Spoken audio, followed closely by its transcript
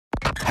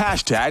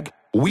Hashtag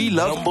we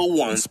love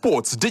 #1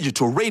 sports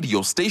digital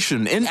radio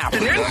station in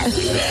Africa.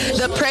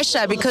 The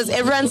pressure, because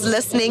everyone's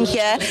listening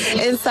here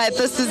inside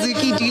the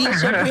Suzuki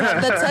dealership. We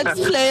have the Tuks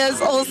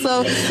players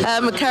also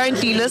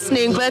currently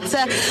listening. But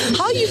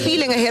how are you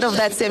feeling ahead of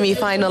that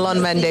semi-final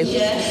on Monday?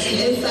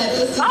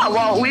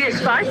 Well, we're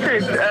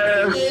excited.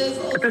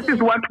 This is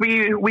what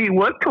we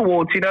work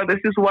towards. You know,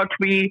 this is what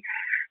we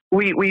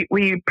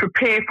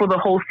prepare for the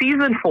whole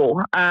season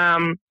for.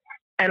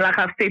 And like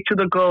I've said to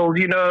the girls,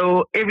 you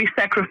know, every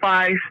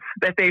sacrifice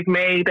that they've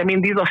made, I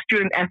mean, these are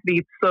student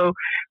athletes, so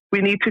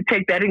we need to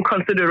take that in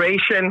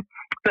consideration.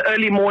 The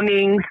early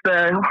mornings,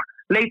 the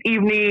late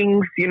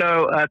evenings, you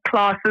know,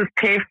 classes,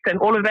 tests, and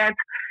all of that.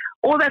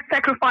 All that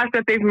sacrifice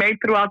that they've made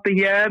throughout the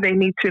year, they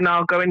need to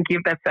now go and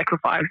give that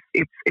sacrifice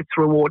its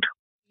reward.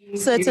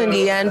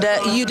 Certainly, and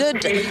you did,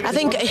 I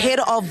think, ahead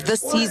of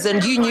this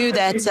season, you knew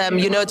that,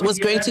 it was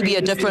going to be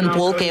a different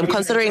ball game,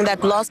 considering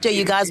that last year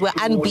you guys were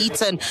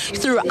unbeaten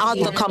throughout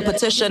the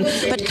competition.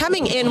 But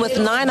coming in with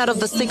 9 out of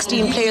the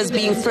 16 players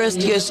being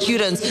first-year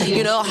students,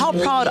 you know, how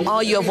proud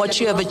are you of what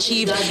you have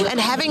achieved and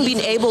having been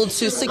able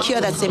to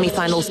secure that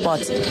semi-final spot?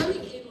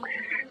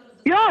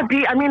 Yeah,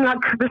 I mean, like,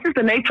 this is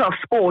the nature of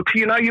sport.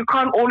 You know, you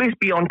can't always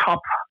be on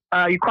top.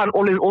 You can't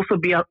always also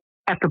be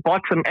at the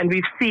bottom, and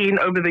we've seen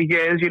over the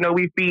years, you know,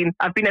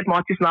 I've been at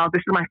Marty's now,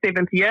 this is my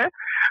 7th year.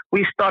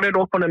 We started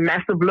off on a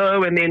massive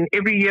low, and then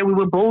every year we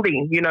were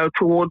building, you know,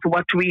 towards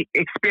what we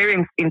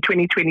experienced in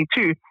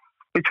 2022,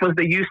 which was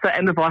the USA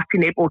and the Varsity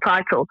Netball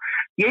title.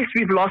 Yes,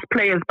 we've lost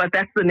players, but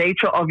that's the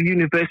nature of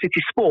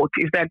university sport,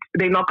 is that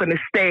they're not going to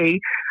stay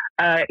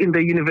in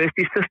the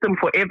university system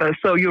forever.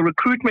 So your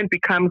recruitment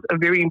becomes a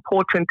very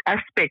important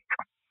aspect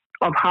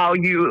of how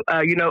you,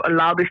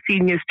 allow the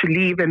seniors to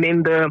leave, and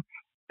then the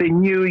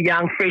new,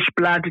 young, fresh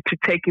blood to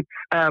take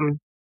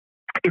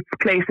its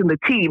place in the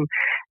team.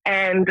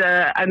 And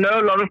I know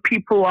a lot of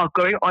people are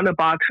going on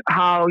about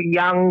how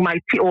young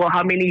or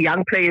how many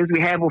young players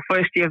we have, or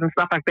first years and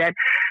stuff like that.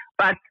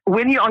 But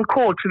when you're on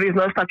court, there's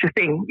no such a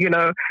thing. You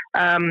know,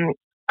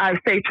 I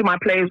say to my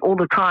players all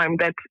the time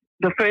that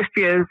the first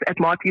years at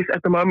Marty's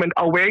at the moment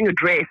are wearing a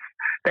dress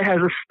that has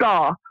a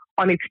star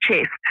on its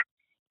chest.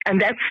 And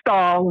that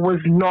star was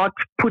not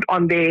put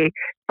on there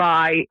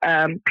by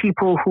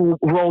people who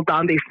rolled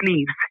down their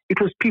sleeves. It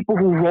was people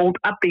who rolled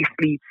up their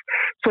sleeves.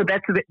 So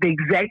that's the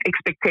exact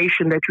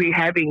expectation that we're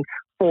having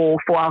for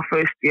our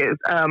first years.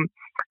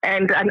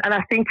 And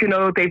I think, you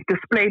know, they've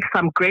displayed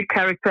some great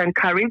character and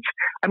courage.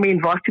 I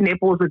mean, Varsity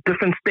Netball is a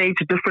different stage,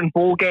 a different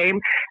ball game,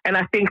 and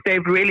I think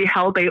they've really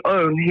held their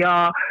own.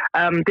 Yeah,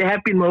 there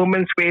have been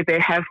moments where they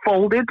have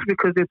folded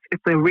because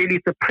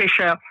it's a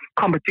pressure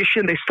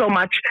competition. There's so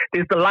much.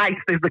 There's the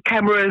lights, there's the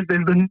cameras,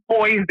 there's the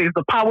noise, there's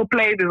the power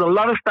play. There's a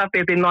lot of stuff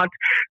that they're not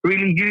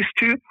really used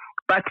to.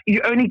 But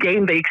you only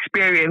gain the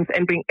experience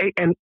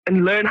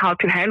and learn how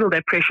to handle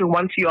that pressure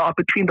once you are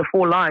between the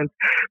 4 lines.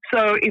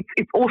 So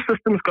it's all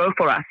systems go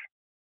for us.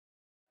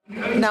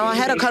 Now, I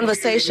had a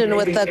conversation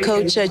with the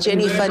coach,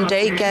 Jenny van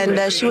Dijk,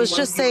 and she was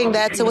just saying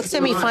that with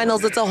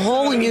semi-finals, it's a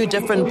whole new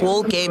different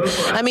ball game.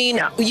 I mean,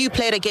 you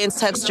played against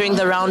Tuks during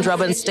the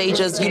round-robin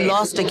stages. You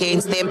lost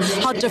against them.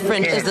 How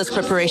different is this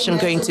preparation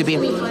going to be?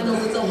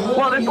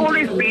 Well, it's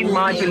always been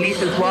my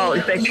belief as well,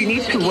 is that you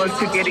need to work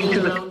to get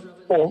into the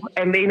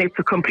and then it's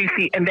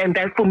and then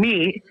that for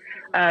me,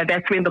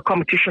 that's when the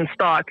competition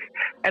starts.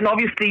 And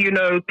obviously, you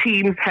know,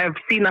 teams have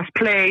seen us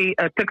play,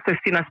 Tuks have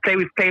seen us play,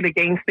 we've played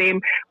against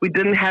them. We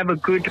didn't have a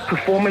good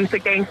performance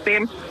against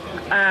them.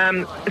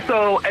 And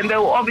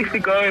they'll obviously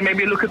go and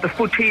maybe look at the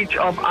footage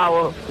of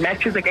our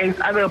matches against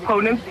other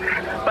opponents.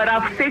 But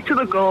I've said to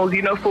the girls,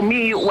 you know, for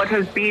me, what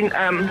has been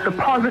the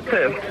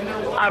positive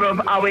out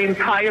of our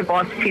entire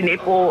Varsity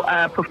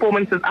Netball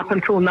performances up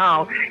until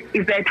now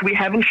is that we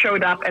haven't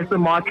showed up as the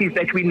Martys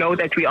that we know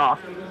that we are.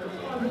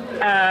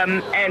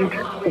 And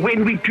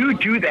when we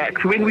do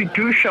that, when we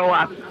do show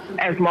up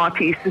as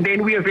Martys,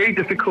 then we are a very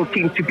difficult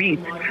team to beat.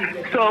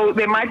 So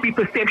there might be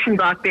perceptions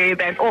out there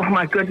that, oh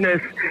my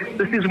goodness,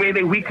 this is where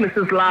their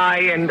weaknesses lie,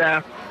 and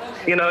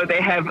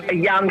they have a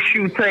young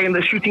shooter in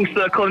the shooting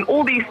circle and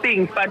all these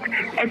things. But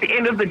at the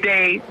end of the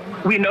day,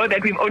 we know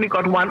that we've only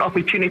got one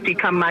opportunity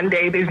come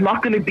Monday. There's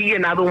not going to be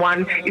another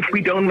one if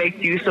we don't make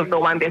use of the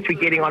one that we're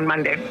getting on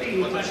Monday.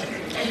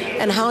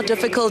 And how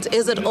difficult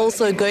is it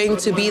also going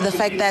to be the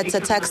fact that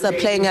Tuks are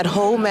playing at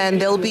home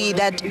and there'll be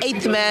that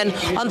 8th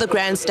man on the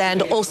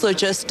grandstand also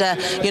just,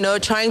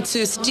 trying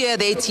to steer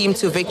their team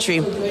to victory?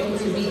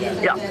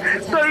 Yeah,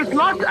 so it's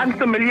not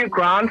unfamiliar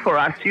ground for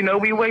us. You know,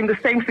 we were in the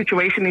same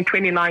situation in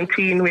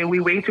 2019 when we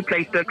went to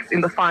play Tuks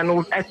in the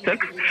finals at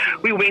Tuks.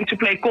 We went to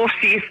play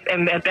Kossies,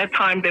 and at that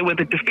time they were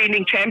the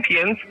defending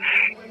champions.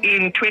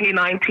 in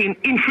 2019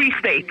 in Free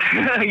State.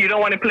 You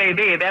don't want to play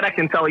there, that I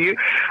can tell you.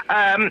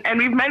 And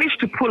we've managed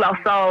to pull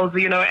ourselves,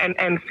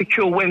 and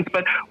secure wins.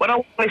 But what I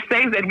want to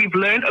say is that we've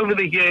learned over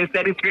the years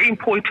that it's very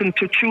important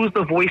to choose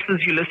the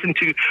voices you listen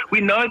to.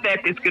 We know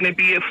that it's going to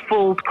be a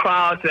full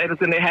crowd that is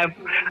going to have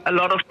a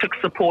lot of TIC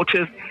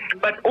supporters.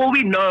 But all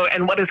we know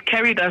and what has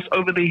carried us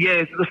over the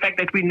years is the fact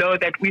that we know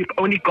that we've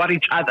only got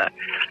each other.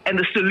 And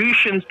the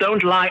solutions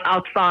don't lie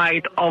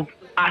outside of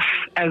us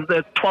as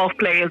the 12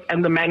 players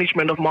and the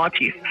management of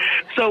Marties.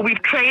 So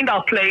we've trained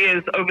our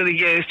players over the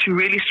years to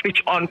really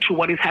switch on to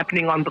what is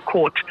happening on the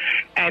court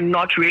and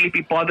not really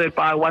be bothered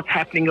by what's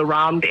happening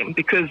around them,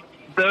 because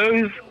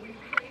those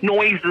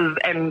noises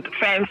and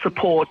fan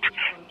support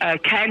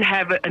can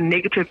have a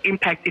negative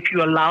impact if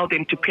you allow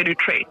them to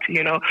penetrate,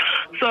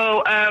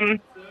 So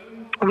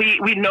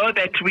we know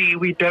that we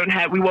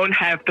won't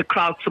have the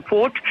crowd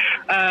support.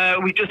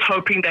 We're just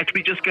hoping that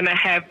we're just going to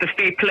have the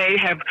fair play,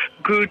 have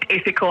good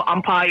ethical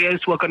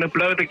umpires who are going to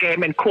blow the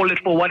game and call it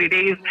for what it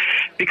is,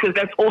 because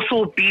that's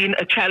also been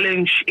a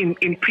challenge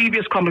in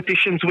previous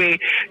competitions where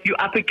you're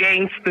up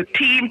against the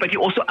team, but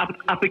you're also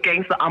up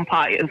against the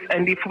umpires.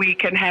 And if we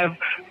can have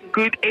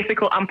good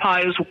ethical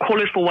umpires who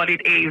call it for what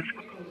it is,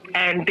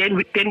 and then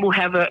we'll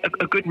have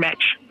a good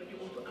match.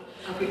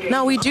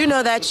 Now, we do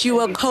know that you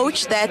are a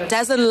coach that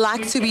doesn't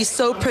like to be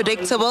so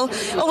predictable.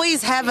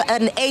 Always have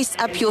an ace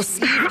up your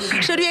sleeve.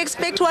 Should we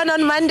expect one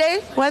on Monday?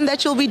 One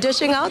that you'll be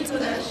dishing out?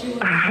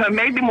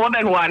 Maybe more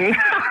than one.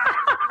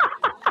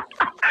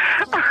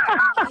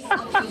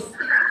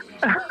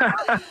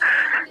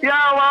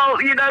 Yeah, well,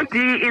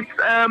 Dee, it's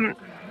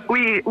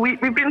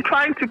we've been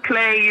trying to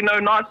play,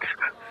 not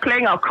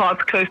playing our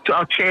cards close to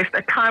our chest.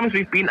 At times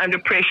we've been under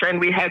pressure and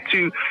we had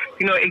to,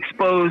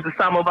 expose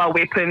some of our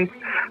weapons.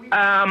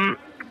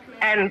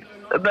 And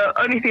the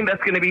only thing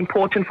that's going to be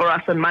important for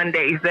us on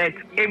Monday is that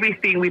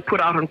everything we put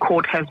out on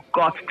court has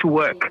got to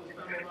work.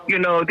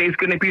 There's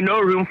going to be no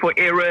room for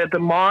error. The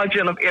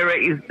margin of error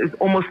is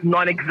almost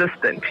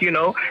non-existent,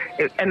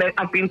 And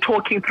I've been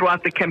talking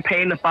throughout the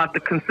campaign about the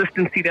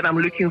consistency that I'm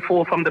looking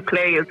for from the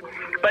players.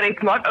 But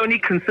it's not only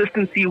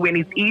consistency when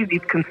it's easy,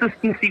 it's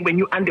consistency when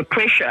you're under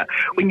pressure,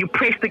 when you're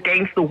pressed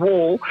against the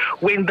wall,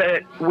 when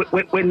the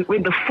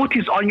foot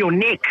is on your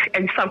neck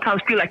and you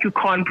sometimes feel like you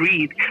can't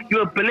breathe.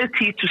 Your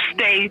ability to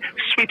stay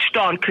switched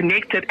on,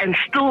 connected, and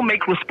still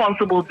make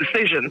responsible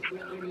decisions.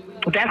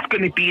 That's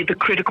going to be the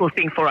critical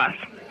thing for us.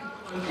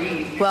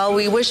 Well,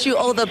 we wish you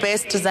all the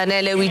best,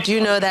 Zanele. We do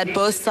know that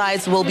both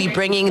sides will be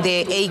bringing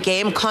their A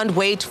game. Can't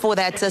wait for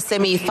that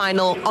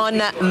semi-final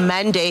on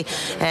Monday.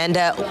 And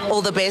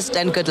all the best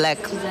and good luck.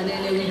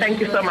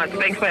 Thank you so much.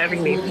 Thanks for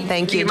having me.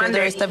 Thank you. Enjoy the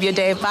rest of your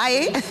day.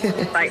 Bye.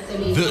 Bye.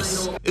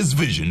 This is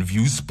Vision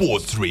View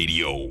Sports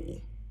Radio.